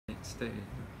stay.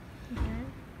 Okay.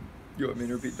 You want me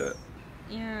to repeat that?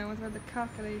 Yeah, what about the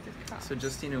calculated cost? So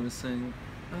Justina was saying,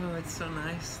 oh, it's so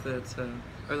nice that,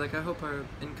 or like I hope our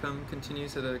income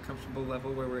continues at a comfortable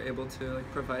level where we're able to like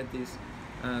provide these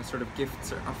sort of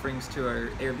gifts or offerings to our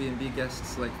Airbnb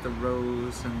guests, like the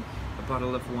rose and a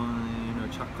bottle of wine or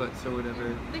chocolates or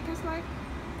whatever. Because like,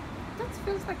 that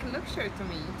feels like a luxury to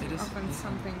me, It to is, offer yeah.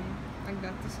 something like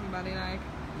that to somebody. Like,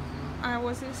 I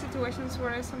was in situations where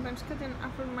I sometimes couldn't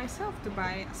afford myself to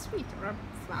buy a sweet or a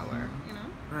flower, you know?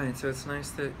 Right, so it's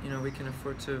nice that, you know, we can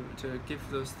afford to give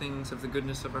those things of the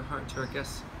goodness of our heart to our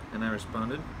guests. And I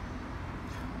responded.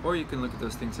 Or you can look at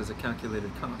those things as a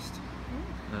calculated cost,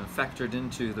 factored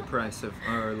into the price of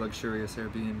our luxurious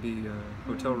Airbnb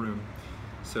hotel room.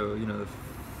 So, you know,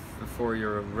 the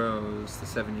 €4 rose, the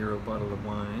 €7 bottle of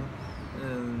wine,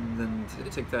 and then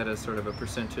take that as sort of a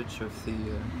percentage of the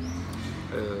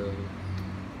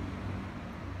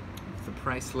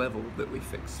price level that we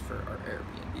fix for our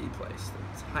Airbnb place.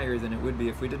 It's higher than it would be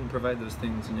if we didn't provide those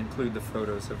things and include the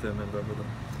photos of them and blah blah blah.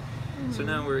 So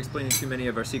now we're explaining too many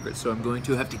of our secrets, so I'm going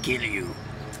to have to kill you.